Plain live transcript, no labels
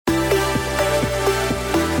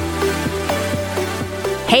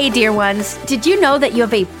Hey, dear ones, did you know that you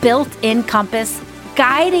have a built-in compass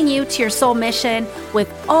guiding you to your soul mission with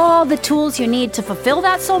all the tools you need to fulfill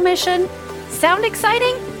that soul mission? Sound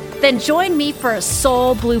exciting? Then join me for a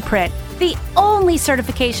Soul Blueprint, the only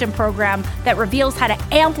certification program that reveals how to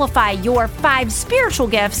amplify your 5 spiritual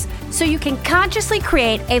gifts so you can consciously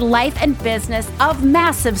create a life and business of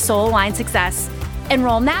massive soul-aligned success.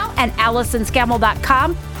 Enroll now at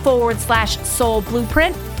AllisonScammell.com/soul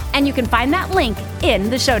blueprint, and you can find that link in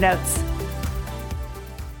the show notes.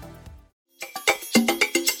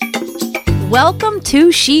 Welcome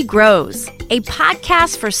to She Grows, a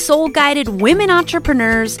podcast for soul-guided women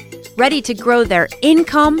entrepreneurs ready to grow their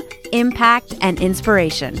income, impact, and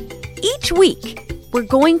inspiration. Each week, we're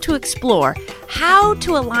going to explore how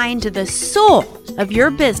to align to the soul of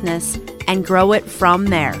your business and grow it from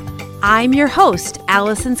there. I'm your host,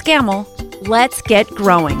 Allison Scammell. Let's get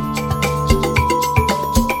growing.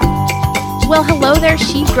 Well, hello there,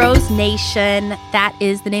 She Grows Nation. That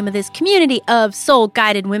is the name of this community of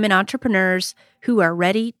soul-guided women entrepreneurs who are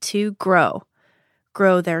ready to grow.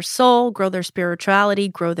 Grow their soul, grow their spirituality,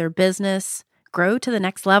 grow their business, grow to the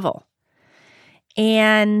next level.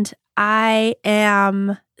 And I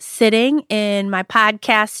am sitting in my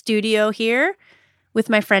podcast studio here with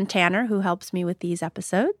my friend Tanner, who helps me with these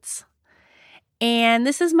episodes. And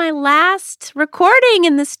this is my last recording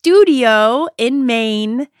in the studio in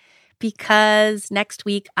Maine, because next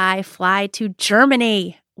week I fly to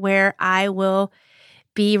Germany, where I will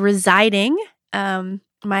be residing. My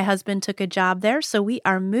husband took a job there, so we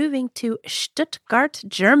are moving to Stuttgart,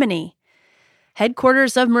 Germany,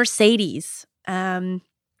 headquarters of Mercedes. And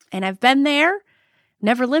I've been there,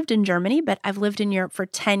 never lived in Germany, but I've lived in Europe for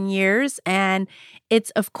 10 years. And it's,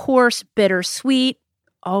 of course, bittersweet,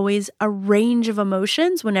 always a range of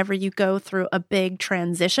emotions whenever you go through a big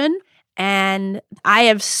transition. And I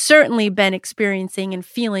have certainly been experiencing and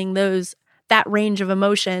feeling that range of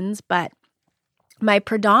emotions, but my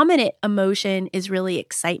predominant emotion is really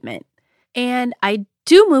excitement. And I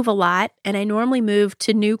do move a lot, and I normally move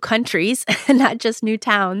to new countries, not just new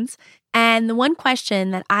towns. And the one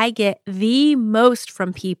question that I get the most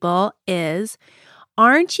from people is,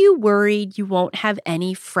 aren't you worried you won't have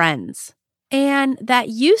any friends? And that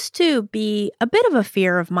used to be a bit of a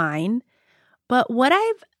fear of mine, but what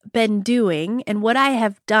I've been doing and what I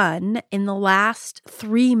have done in the last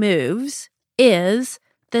 3 moves is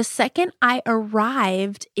the second I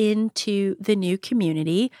arrived into the new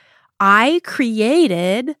community, I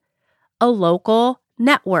created a local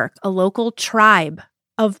network, a local tribe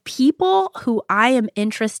of people who I am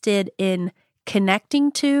interested in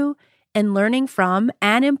connecting to and learning from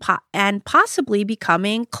and possibly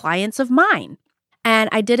becoming clients of mine. And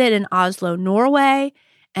I did it in Oslo, Norway.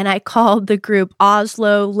 And I called the group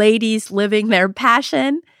Oslo Ladies Living Their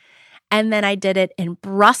Passion. And then I did it in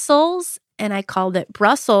Brussels, and I called it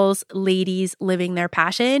Brussels Ladies Living Their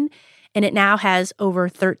Passion. And it now has over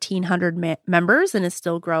 1,300 members and is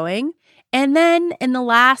still growing. And then in the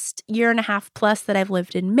last 1.5 years plus that I've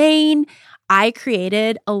lived in Maine, I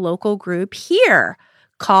created a local group here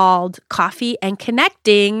called Coffee and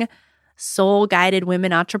Connecting Soul Guided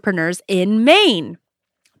Women Entrepreneurs in Maine.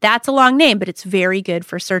 That's a long name, but it's very good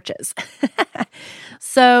for searches.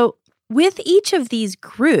 So with each of these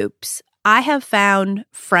groups, I have found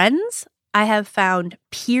friends, I have found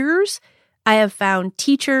peers, I have found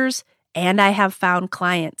teachers, and I have found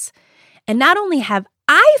clients. And not only have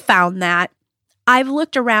I found that, I've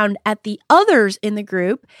looked around at the others in the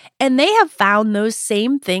group, and they have found those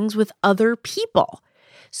same things with other people.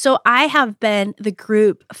 So I have been the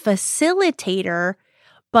group facilitator,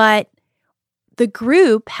 but the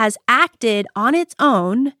group has acted on its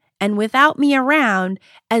own and without me around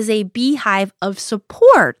as a beehive of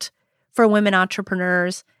support for women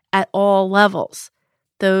entrepreneurs at all levels.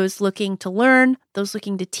 Those looking to learn, those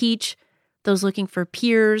looking to teach, those looking for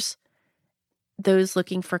peers, those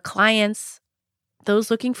looking for clients, those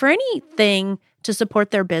looking for anything to support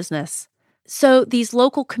their business. So these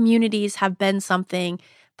local communities have been something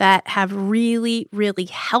that have really, really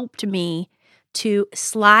helped me to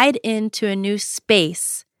slide into a new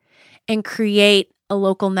space and create a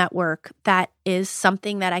local network that is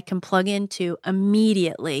something that I can plug into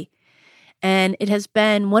immediately. And it has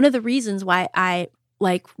been one of the reasons why I,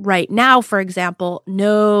 like right now, for example,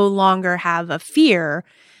 no longer have a fear.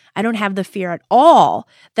 I don't have the fear at all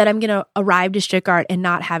that I'm going to arrive to Stuttgart and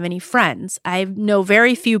not have any friends. I know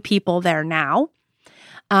very few people there now.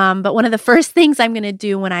 But one of the first things I'm going to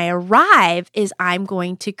do when I arrive is I'm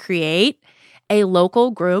going to create a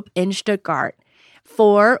local group in Stuttgart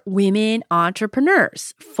for women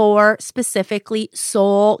entrepreneurs, for specifically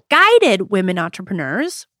soul-guided women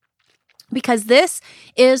entrepreneurs because this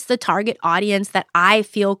is the target audience that I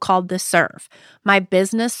feel called to serve. My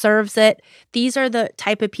business serves it. These are the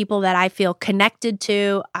type of people that I feel connected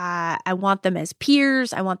to. I want them as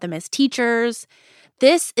peers. I want them as teachers.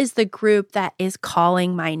 This is the group that is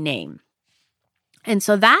calling my name. And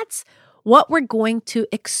so that's what we're going to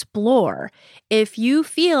explore. If you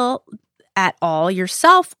feel at all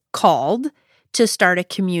yourself called to start a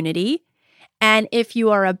community, and if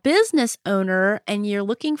you are a business owner and you're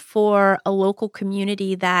looking for a local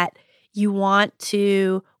community that you want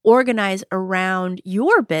to organize around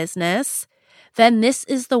your business, then this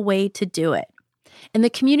is the way to do it. And the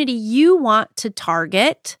community you want to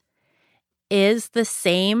target is the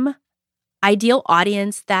same ideal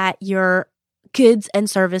audience that your goods and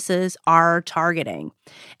services are targeting.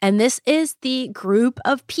 And this is the group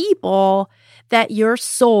of people that your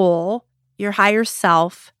soul, your higher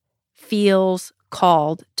self, feels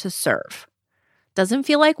called to serve. Doesn't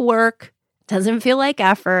feel like work, doesn't feel like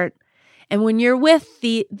effort. And when you're with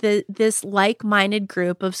this like-minded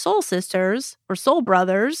group of soul sisters or soul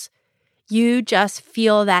brothers, you just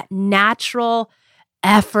feel that natural,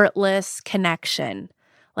 effortless connection.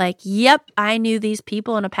 Like, yep, I knew these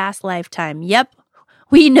people in a past lifetime. Yep,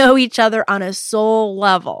 we know each other on a soul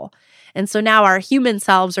level. And so now our human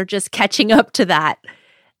selves are just catching up to that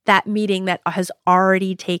meeting that has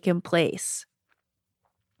already taken place.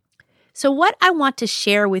 So what I want to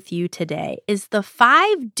share with you today is the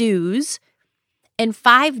 5 do's and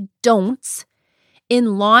 5 don'ts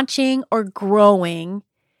in launching or growing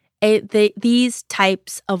these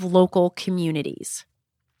types of local communities.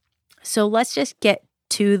 So let's just get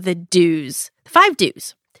to the do's. 5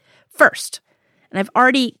 do's. First, and I've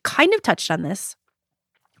already kind of touched on this,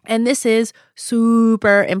 and this is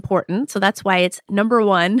super important, so that's why it's number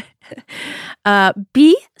 1.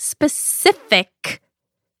 Be specific,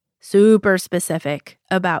 super specific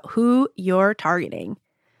about who you're targeting.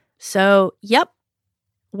 So, yep,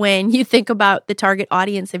 when you think about the target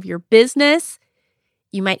audience of your business,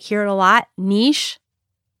 you might hear it a lot, niche,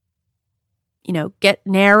 get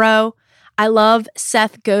narrow. I love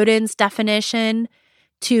Seth Godin's definition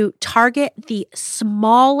to target the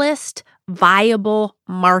smallest viable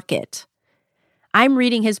market. I'm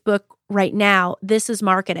reading his book right now, This is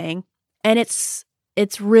Marketing, and it's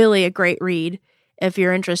really a great read if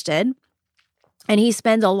you're interested. And he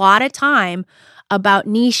spends a lot of time about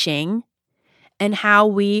niching and how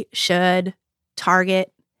we should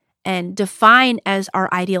target and define as our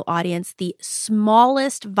ideal audience the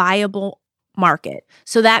smallest viable market.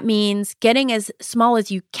 So that means getting as small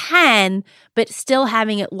as you can, but still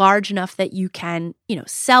having it large enough that you can,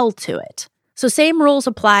 sell to it. So same rules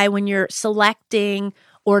apply when you're selecting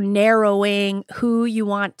or narrowing who you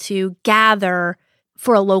want to gather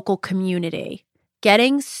for a local community.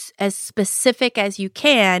 Getting as specific as you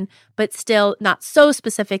can, but still not so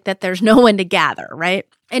specific that there's no one to gather, right?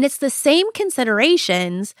 And it's the same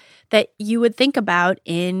considerations that you would think about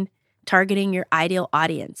in targeting your ideal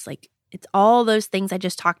audience. Like, it's all those things I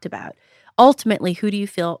just talked about. Ultimately, who do you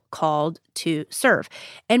feel called to serve?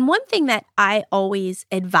 And one thing that I always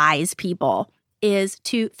advise people is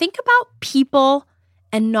to think about people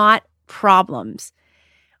and not problems.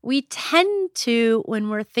 We tend to, when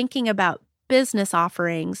we're thinking about business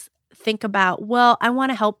offerings, think about, well, I want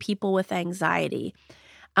to help people with anxiety.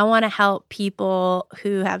 I want to help people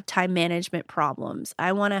who have time management problems.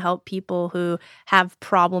 I want to help people who have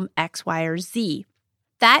problem X, Y, or Z.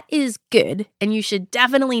 That is good, and you should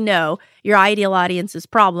definitely know your ideal audience's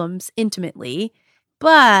problems intimately.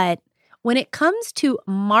 But when it comes to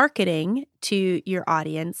marketing to your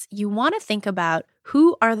audience, you want to think about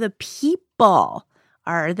who are the people.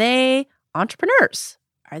 Are they entrepreneurs?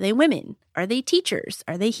 Are they women? Are they teachers?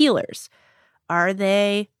 Are they healers? Are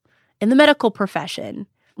they in the medical profession?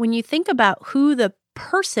 When you think about who the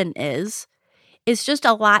person is, it's just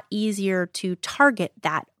a lot easier to target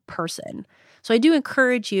that person. So I do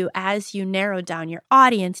encourage you, as you narrow down your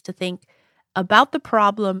audience, to think about the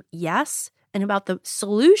problem, yes, and about the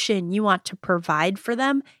solution you want to provide for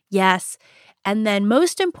them, yes. And then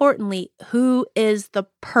most importantly, who is the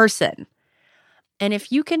person? And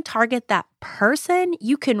if you can target that person,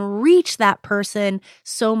 you can reach that person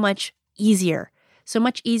so much easier. So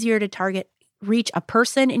much easier to reach a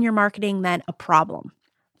person in your marketing than a problem.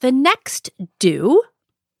 The next do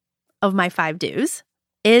of my 5 do's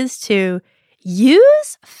is to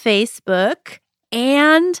use Facebook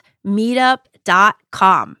and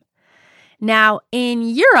meetup.com. Now, in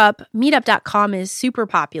Europe, meetup.com is super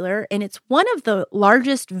popular, and it's one of the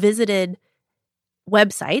largest visited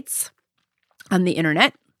websites on the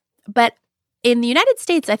internet. But in the United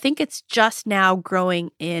States, I think it's just now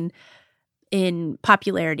growing in in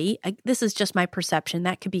popularity. This is just my perception.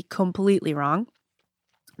 That could be completely wrong.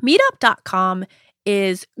 Meetup.com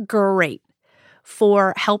is great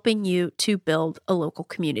for helping you to build a local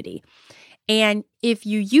community. And if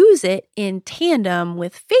you use it in tandem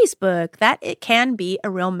with Facebook, that it can be a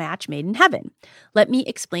real match made in heaven. Let me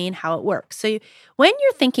explain how it works. So when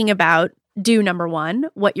you're thinking about number one,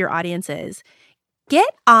 what your audience is,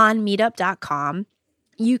 get on meetup.com.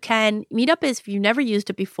 Meetup is, if you've never used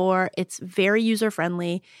it before, it's very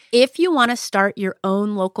user-friendly. If you want to start your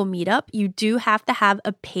own local meetup, you do have to have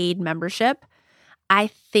a paid membership. I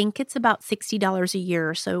think it's about $60 a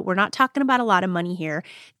year, so we're not talking about a lot of money here.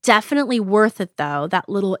 Definitely worth it, though. That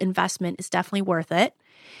little investment is definitely worth it.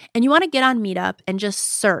 And you want to get on Meetup and just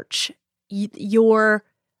search your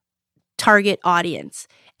target audience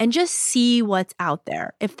and just see what's out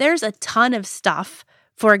there. If there's a ton of stuff,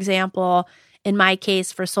 for example, in my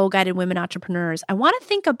case, for Soul Guided Women Entrepreneurs, I want to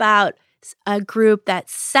think about a group that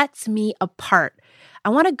sets me apart. I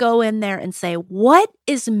want to go in there and say, what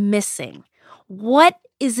is missing? What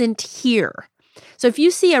isn't here? So if you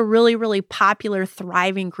see a really, really popular,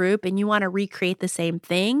 thriving group and you want to recreate the same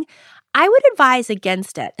thing, I would advise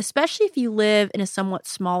against it, especially if you live in a somewhat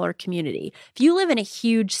smaller community. If you live in a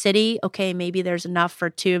huge city, okay, maybe there's enough for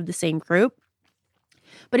two of the same group.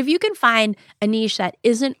 But if you can find a niche that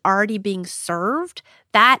isn't already being served,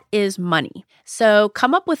 that is money. So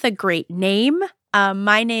come up with a great name.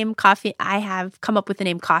 My name, Coffee, I have come up with the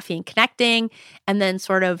name Coffee and Connecting, and then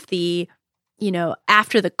sort of the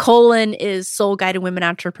after the colon is Soul Guided Women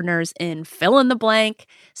Entrepreneurs in fill in the blank.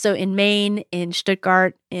 So in Maine, in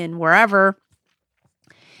Stuttgart, in wherever,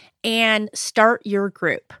 and start your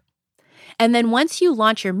group. And then once you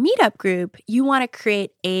launch your meetup group, you want to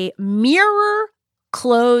create a mirror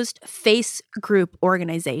closed face group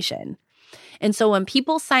organization. And so when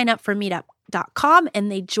people sign up for meetup.com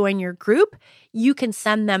and they join your group, you can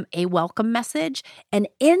send them a welcome message. And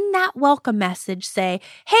in that welcome message, say,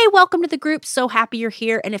 hey, welcome to the group. So happy you're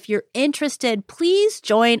here. And if you're interested, please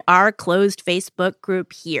join our closed Facebook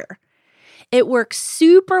group here. It works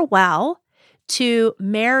super well to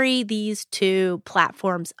marry these two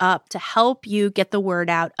platforms up to help you get the word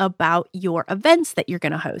out about your events that you're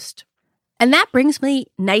going to host. And that brings me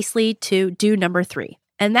nicely to number 3.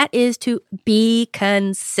 And that is to be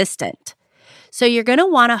consistent. So you're going to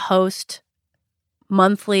want to host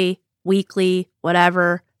monthly, weekly,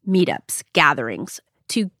 whatever, meetups, gatherings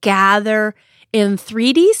to gather in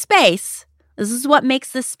 3D space. This is what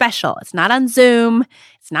makes this special. It's not on Zoom.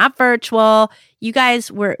 It's not virtual. You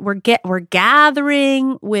guys, we're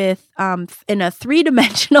gathering with in a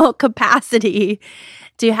 3-dimensional capacity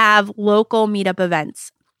to have local meetup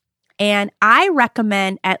events. And I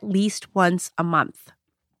recommend at least once a month.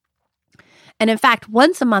 And in fact,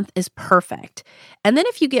 once a month is perfect. And then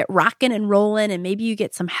if you get rocking and rolling and maybe you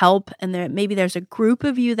get some help and maybe there's a group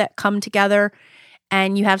of you that come together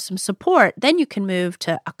and you have some support, then you can move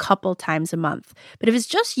to a couple times a month. But if it's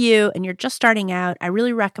just you and you're just starting out, I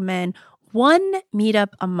really recommend one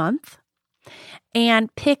meetup a month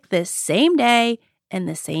and pick the same day and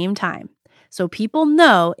the same time. So people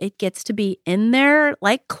know it gets to be in there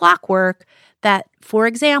like clockwork that, for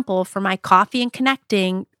example, for my Coffee and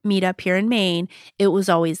Connecting meetup here in Maine, it was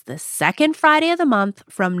always the second Friday of the month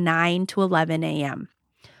from 9 to 11 a.m.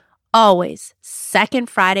 Always second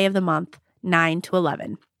Friday of the month, 9 to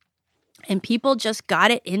 11. And people just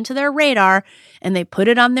got it into their radar and they put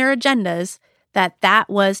it on their agendas that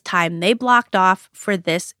was time they blocked off for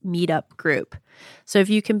this meetup group. So if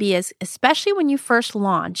you can be especially when you first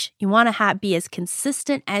launch, you want to be as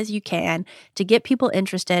consistent as you can to get people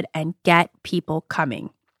interested and get people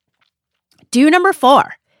coming. Number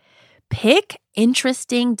 4, pick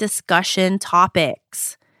interesting discussion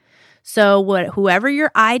topics. So whoever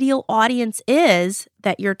your ideal audience is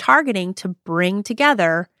that you're targeting to bring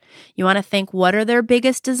together, you want to think, what are their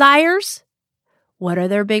biggest desires? What are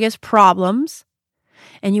their biggest problems?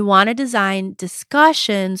 And you want to design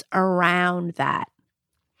discussions around that.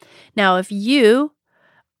 Now, if you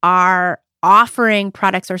are offering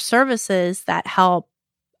products or services that help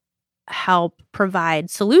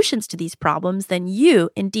provide solutions to these problems, then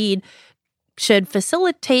you indeed should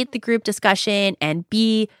facilitate the group discussion and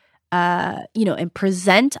and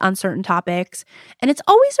present on certain topics. And it's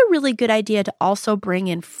always a really good idea to also bring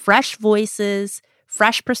in fresh voices,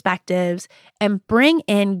 fresh perspectives, and bring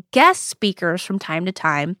in guest speakers from time to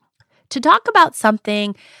time to talk about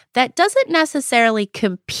something that doesn't necessarily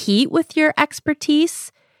compete with your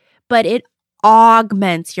expertise, but it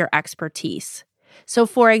augments your expertise. So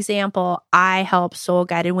for example, I help Soul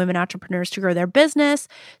Guided Women Entrepreneurs to grow their business.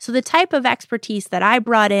 So the type of expertise that I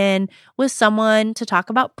brought in was someone to talk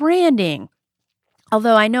about branding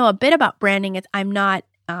Although I know a bit about branding, I'm not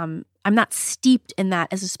steeped in that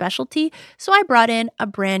as a specialty. So I brought in a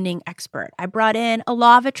branding expert. I brought in a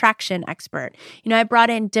law of attraction expert. I brought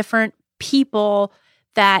in different people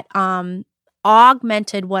that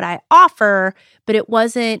augmented what I offer, but it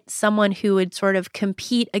wasn't someone who would sort of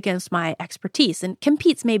compete against my expertise. And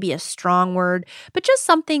compete's maybe a strong word, but just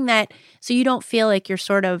something that, so you don't feel like you're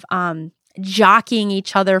sort of jockeying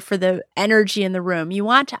each other for the energy in the room. You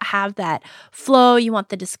want to have that flow, you want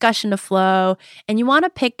the discussion to flow, and you want to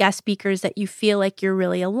pick guest speakers that you feel like you're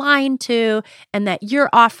really aligned to, and that you're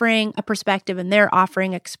offering a perspective and they're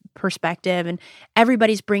offering a perspective, and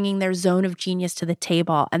everybody's bringing their zone of genius to the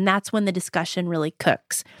table. And that's when the discussion really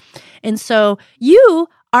cooks. And so you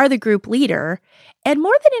are the group leader, and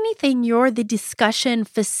more than anything, you're the discussion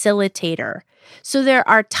facilitator. So there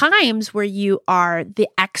are times where you are the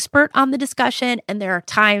expert on the discussion, and there are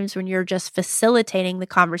times when you're just facilitating the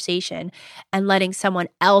conversation and letting someone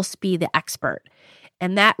else be the expert.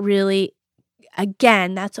 And that really,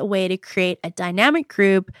 again, that's a way to create a dynamic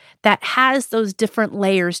group that has those different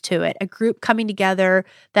layers to it, a group coming together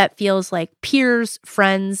that feels like peers,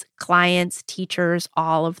 friends, clients, teachers,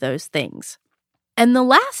 all of those things. And the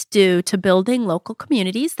last do to building local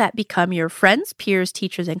communities that become your friends, peers,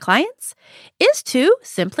 teachers, and clients is to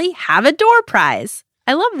simply have a door prize.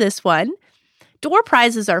 I love this one. Door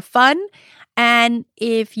prizes are fun. And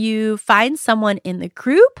if you find someone in the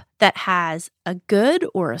group that has a good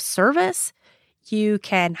or a service, you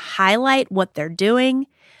can highlight what they're doing.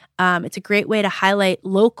 It's a great way to highlight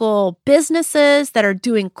local businesses that are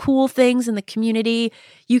doing cool things in the community.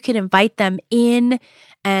 You can invite them in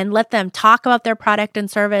and let them talk about their product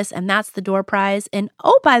and service, and that's the door prize. And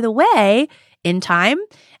oh, by the way, in time,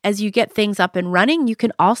 as you get things up and running, you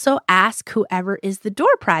can also ask whoever is the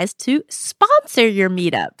door prize to sponsor your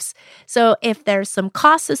meetups. So if there's some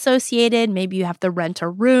costs associated, maybe you have to rent a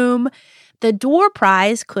room, the door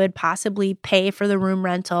prize could possibly pay for the room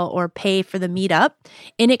rental or pay for the meetup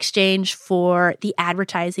in exchange for the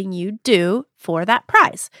advertising you do for that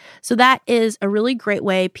prize. So that is a really great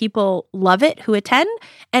way. People love it who attend,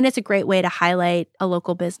 and it's a great way to highlight a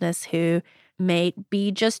local business who may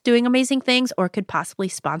be just doing amazing things or could possibly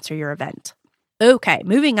sponsor your event. Okay,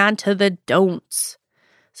 moving on to the don'ts.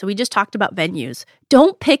 So we just talked about venues.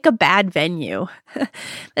 Don't pick a bad venue.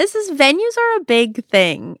 Venues are a big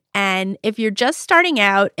thing. And if you're just starting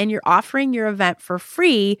out and you're offering your event for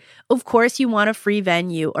free, of course you want a free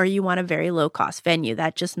venue or you want a very low cost venue.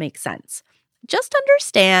 That just makes sense. Just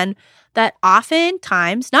understand that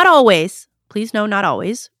oftentimes, not always, please no, not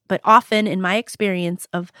always, but often in my experience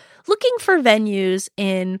of looking for venues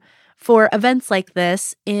for events like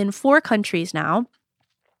this in 4 countries now,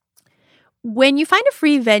 when you find a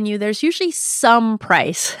free venue, there's usually some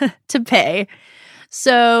price to pay.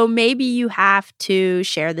 So maybe you have to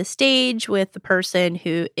share the stage with the person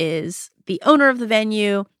who is the owner of the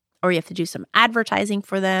venue, or you have to do some advertising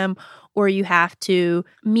for them, or you have to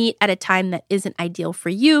meet at a time that isn't ideal for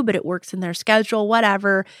you, but it works in their schedule,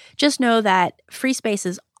 whatever. Just know that free space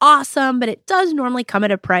is awesome, but it does normally come at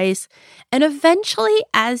a price. And eventually,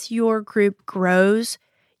 as your group grows,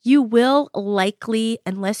 you will likely,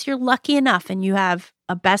 unless you're lucky enough and you have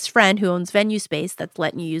a best friend who owns venue space that's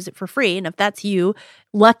letting you use it for free. And if that's you,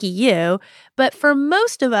 lucky you. But for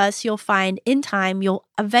most of us, you'll find in time, you'll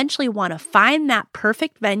eventually want to find that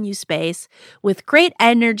perfect venue space with great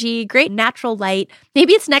energy, great natural light.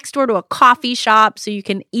 Maybe it's next door to a coffee shop so you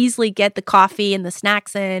can easily get the coffee and the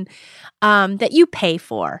snacks in that you pay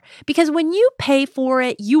for. Because when you pay for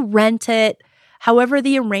it, you rent it. However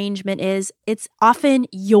the arrangement is, it's often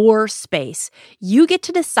your space. You get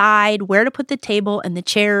to decide where to put the table and the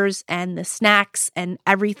chairs and the snacks and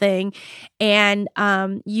everything. And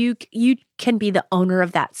you can be the owner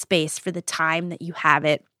of that space for the time that you have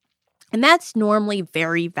it. And that's normally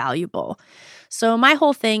very valuable. So my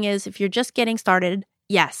whole thing is, if you're just getting started,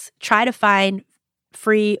 yes, try to find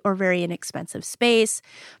free or very inexpensive space,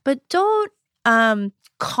 but don't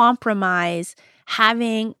compromise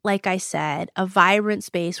having, like I said, a vibrant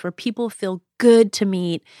space where people feel good to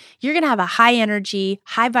meet. You're going to have a high energy,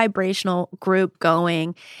 high vibrational group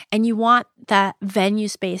going, and you want that venue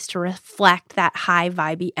space to reflect that high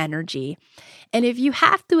vibey energy. And if you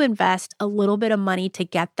have to invest a little bit of money to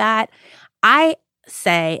get that, I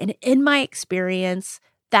say, and in my experience,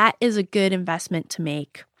 that is a good investment to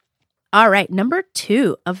make. All right, number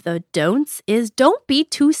 2 of the don'ts is don't be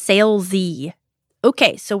too salesy.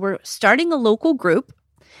 Okay, so we're starting a local group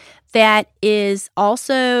that is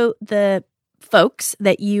also the folks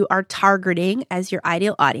that you are targeting as your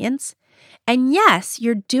ideal audience. And yes,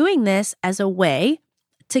 you're doing this as a way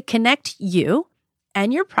to connect you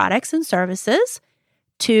and your products and services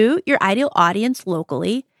to your ideal audience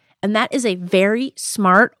locally. And that is a very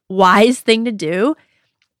smart, wise thing to do.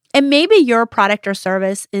 And maybe your product or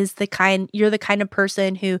service is you're the kind of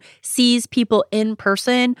person who sees people in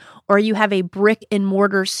person, or you have a brick and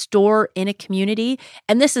mortar store in a community.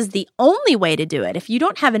 And this is the only way to do it. If you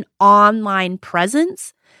don't have an online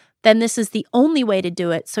presence, then this is the only way to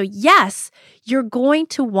do it. So yes, you're going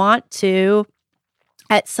to want to,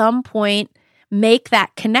 at some point, make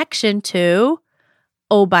that connection to,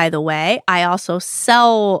 oh, by the way, I also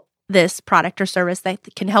sell this product or service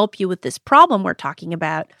that can help you with this problem we're talking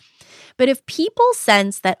about. But if people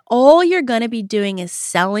sense that all you're going to be doing is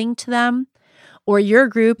selling to them, or your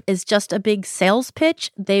group is just a big sales pitch,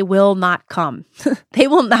 they will not come. They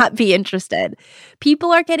will not be interested.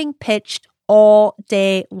 People are getting pitched all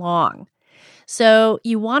day long. So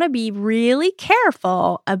you want to be really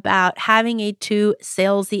careful about having a too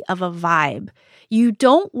salesy of a vibe. You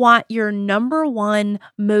don't want your number one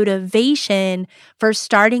motivation for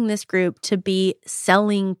starting this group to be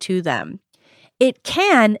selling to them. It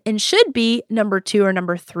can and should be number 2 or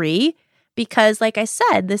number 3, because like I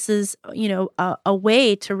said, this is, a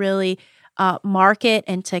way to really market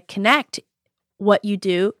and to connect what you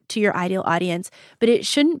do to your ideal audience. But it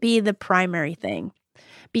shouldn't be the primary thing,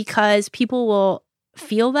 because people will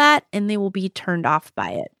feel that and they will be turned off by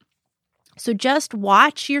it. So just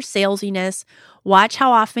watch your salesiness, watch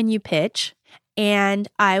how often you pitch, and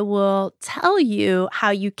I will tell you how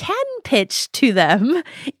you can pitch to them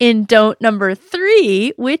in don't number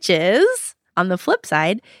 3, which is, on the flip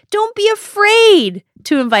side, don't be afraid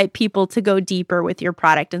to invite people to go deeper with your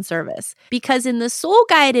product and service. Because in the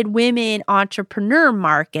soul-guided women entrepreneur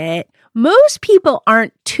market, most people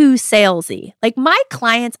aren't too salesy. Like my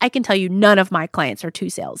clients, I can tell you none of my clients are too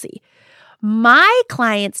salesy. My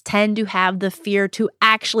clients tend to have the fear to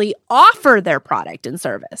actually offer their product and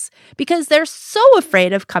service because they're so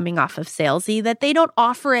afraid of coming off of salesy that they don't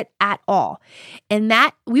offer it at all. And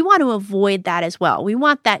that we want to avoid that as well. We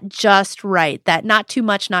want that just right, that not too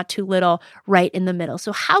much, not too little, right in the middle.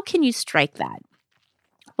 So how can you strike that?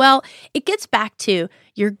 Well, it gets back to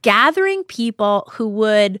you're gathering people who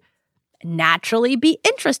would naturally be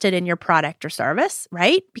interested in your product or service,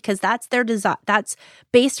 right? Because that's their that's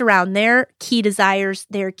based around their key desires,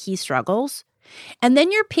 their key struggles. And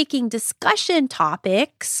then you're picking discussion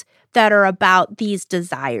topics that are about these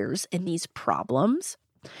desires and these problems.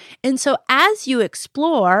 And so as you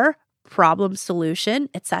explore problem, solution,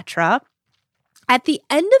 etc., at the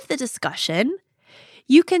end of the discussion,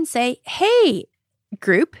 you can say, hey,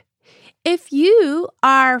 group, if you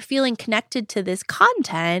are feeling connected to this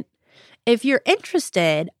content, if you're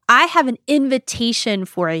interested, I have an invitation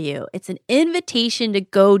for you. It's an invitation to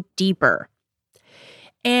go deeper.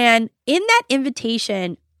 And in that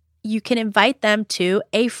invitation, you can invite them to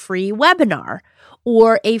a free webinar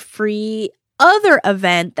or a free other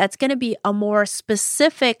event that's going to be a more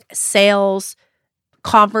specific sales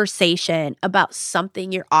conversation about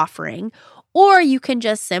something you're offering. Or you can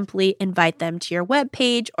just simply invite them to your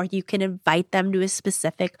webpage, or you can invite them to a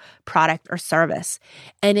specific product or service.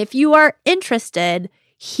 And if you are interested,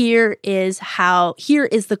 here is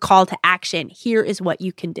the call to action. Here is what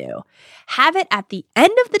you can do. Have it at the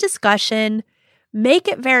end of the discussion. Make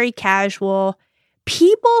it very casual.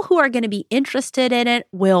 People who are going to be interested in it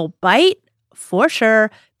will bite for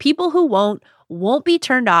sure. People who won't be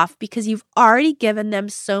turned off because you've already given them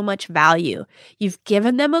so much value. You've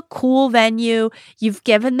given them a cool venue. You've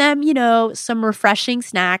given them, some refreshing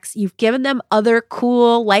snacks. You've given them other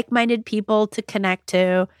cool, like-minded people to connect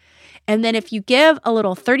to. And then if you give a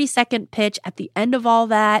little 30-second pitch at the end of all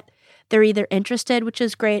that, they're either interested, which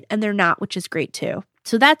is great, and they're not, which is great too.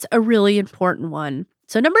 So that's a really important one.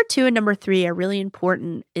 So number 2 and number 3 are really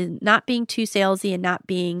important in not being too salesy and not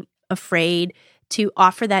being afraid to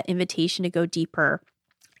offer that invitation to go deeper.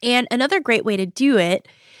 And another great way to do it,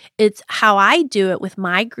 it's how I do it with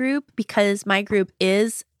my group, because my group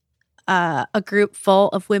is a group full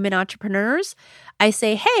of women entrepreneurs. I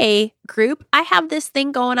say, hey, group, I have this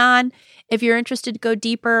thing going on. If you're interested to go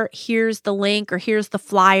deeper, here's the link or here's the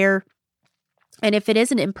flyer. And if it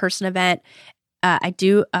is an in-person event, I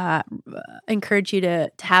do encourage you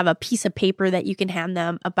to have a piece of paper that you can hand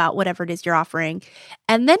them about whatever it is you're offering.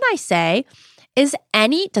 And then I say, does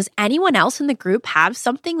anyone else in the group have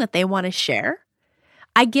something that they want to share?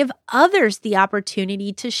 I give others the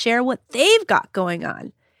opportunity to share what they've got going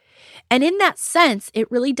on. And in that sense,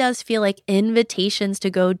 it really does feel like invitations to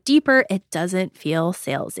go deeper. It doesn't feel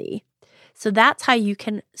salesy. So that's how you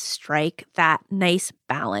can strike that nice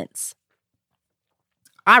balance.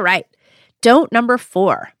 All right. Don't number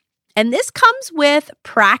 4. And this comes with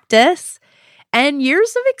practice and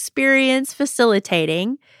years of experience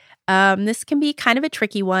facilitating. This can be kind of a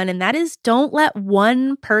tricky one, and that is don't let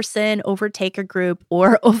one person overtake a group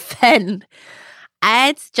or offend.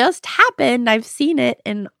 It's just happened. I've seen it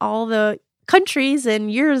in all the countries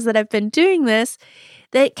and years that I've been doing this.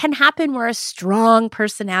 That can happen where a strong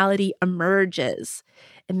personality emerges.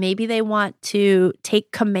 And maybe they want to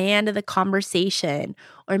take command of the conversation,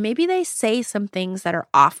 or maybe they say some things that are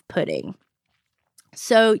off-putting.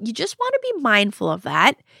 So you just want to be mindful of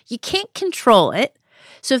that. You can't control it.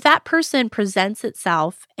 So if that person presents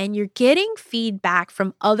itself and you're getting feedback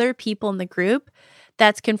from other people in the group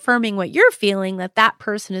that's confirming what you're feeling, that that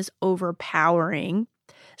person is overpowering,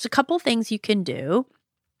 there's a couple things you can do.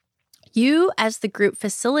 You, as the group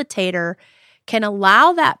facilitator, can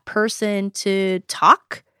allow that person to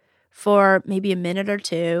talk for maybe a minute or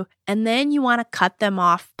two, and then you want to cut them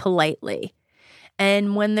off politely.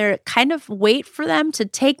 And when they're kind of wait for them to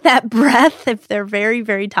take that breath, if they're very,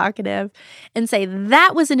 very talkative, and say,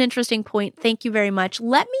 that was an interesting point. Thank you very much.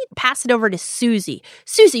 Let me pass it over to Susie.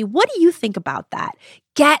 Susie, what do you think about that?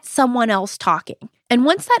 Get someone else talking. And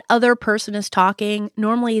once that other person is talking,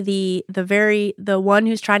 normally the one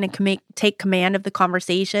who's trying to take command of the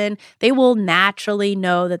conversation, they will naturally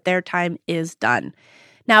know that their time is done.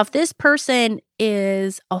 Now, if this person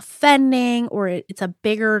is offending or it's a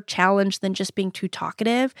bigger challenge than just being too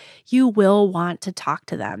talkative, you will want to talk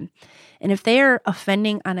to them. And if they are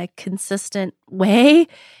offending on a consistent way,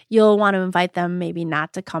 you'll want to invite them maybe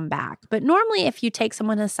not to come back. But normally, if you take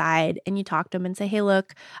someone aside and you talk to them and say, hey,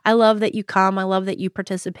 look, I love that you come. I love that you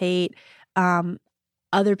participate.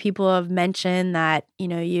 Other people have mentioned that,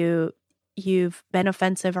 you've been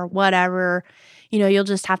offensive or whatever. You'll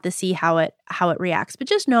just have to see how it reacts. But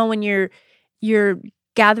just know when you're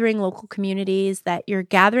gathering local communities that you're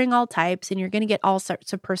gathering all types and you're going to get all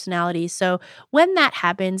sorts of personalities. So when that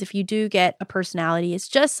happens, if you do get a personality, it's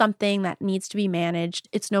just something that needs to be managed.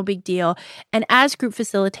 It's no big deal. And as group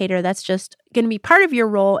facilitator, that's just going to be part of your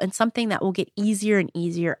role and something that will get easier and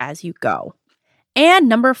easier as you go. And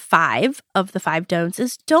number 5 of the 5 don'ts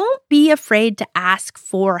is don't be afraid to ask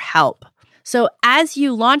for help. So as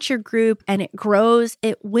you launch your group and it grows,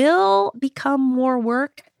 it will become more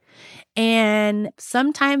work. And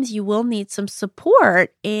sometimes you will need some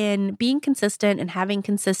support in being consistent and having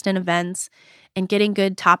consistent events and getting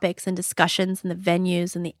good topics and discussions and the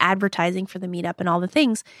venues and the advertising for the meetup and all the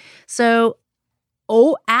things. So,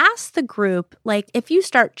 ask the group, like if you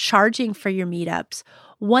start charging for your meetups,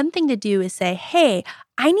 one thing to do is say, hey,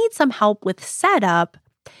 I need some help with setup.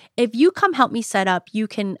 If you come help me set up, you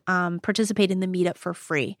can participate in the meetup for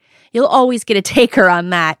free. You'll always get a taker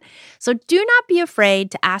on that. So do not be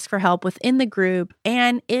afraid to ask for help within the group.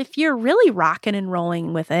 And if you're really rocking and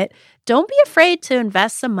rolling with it, don't be afraid to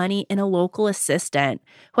invest some money in a local assistant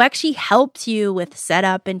who actually helps you with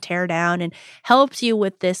setup and tear down and helps you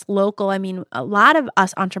with this local. I mean, a lot of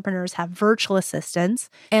us entrepreneurs have virtual assistants,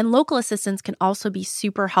 and local assistants can also be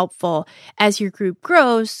super helpful as your group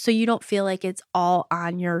grows so you don't feel like it's all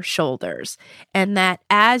on your shoulders. And that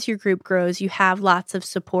as your group grows, you have lots of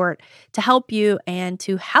support to help you and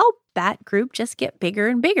to help that group just get bigger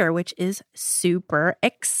and bigger, which is super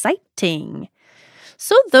exciting.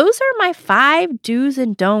 So those are my 5 do's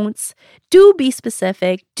and don'ts. Do be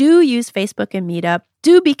specific. Do use Facebook and Meetup.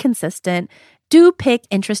 Do be consistent. Do pick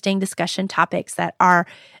interesting discussion topics that are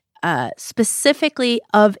specifically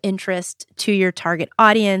of interest to your target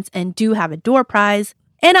audience, and do have a door prize.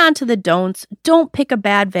 And on to the don'ts. Don't pick a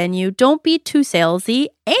bad venue. Don't be too salesy.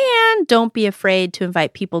 And don't be afraid to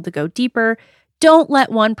invite people to go deeper. Don't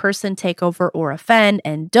let one person take over or offend.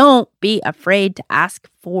 And don't be afraid to ask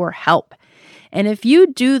for help. And if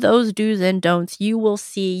you do those do's and don'ts, you will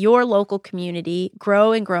see your local community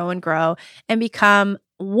grow and grow and grow and become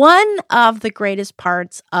one of the greatest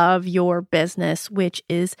parts of your business, which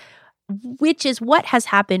is what has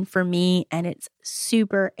happened for me. And it's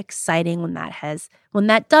super exciting when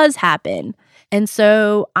that does happen. And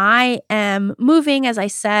so I am moving, as I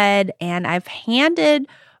said, and I've handed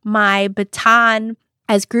my baton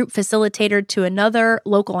as group facilitator to another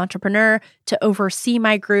local entrepreneur to oversee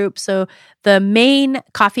my group. So the main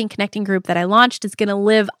Coffee and Connecting group that I launched is going to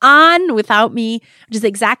live on without me, which is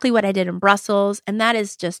exactly what I did in Brussels. And that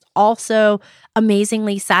is just also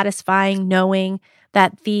amazingly satisfying, knowing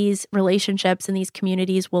that these relationships and these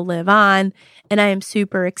communities will live on. And I am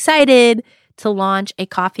super excited to launch a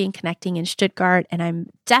Coffee and Connecting in Stuttgart. And I'm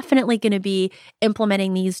definitely going to be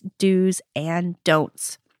implementing these do's and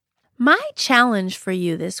don'ts. My challenge for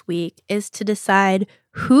you this week is to decide,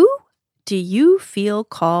 who do you feel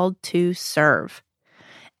called to serve?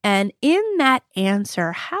 And in that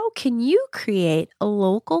answer, how can you create a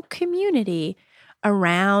local community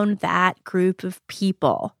around that group of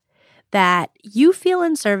people that you feel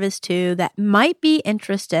in service to, that might be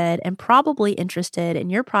interested and probably interested in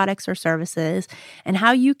your products or services, and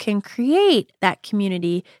how you can create that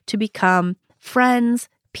community to become friends,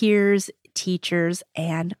 peers, teachers,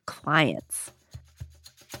 and clients.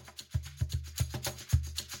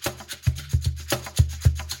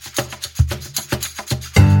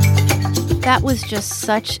 That was just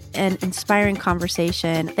such an inspiring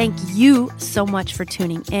conversation. Thank you so much for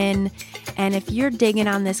tuning in. And if you're digging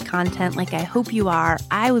on this content like I hope you are,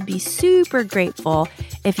 I would be super grateful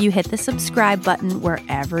if you hit the subscribe button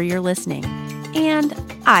wherever you're listening. And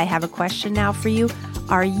I have a question now for you.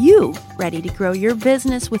 Are you ready to grow your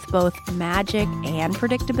business with both magic and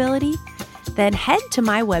predictability? Then head to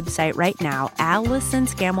my website right now,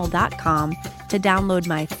 AllisonScammell.com, to download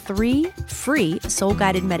my 3 free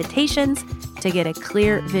soul-guided meditations to get a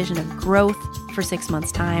clear vision of growth for 6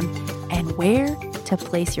 months' time and where to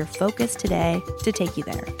place your focus today to take you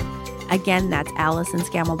there. Again, that's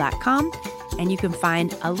AllisonScammell.com, and you can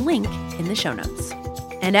find a link in the show notes.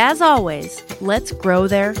 And as always, let's grow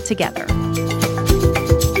there together.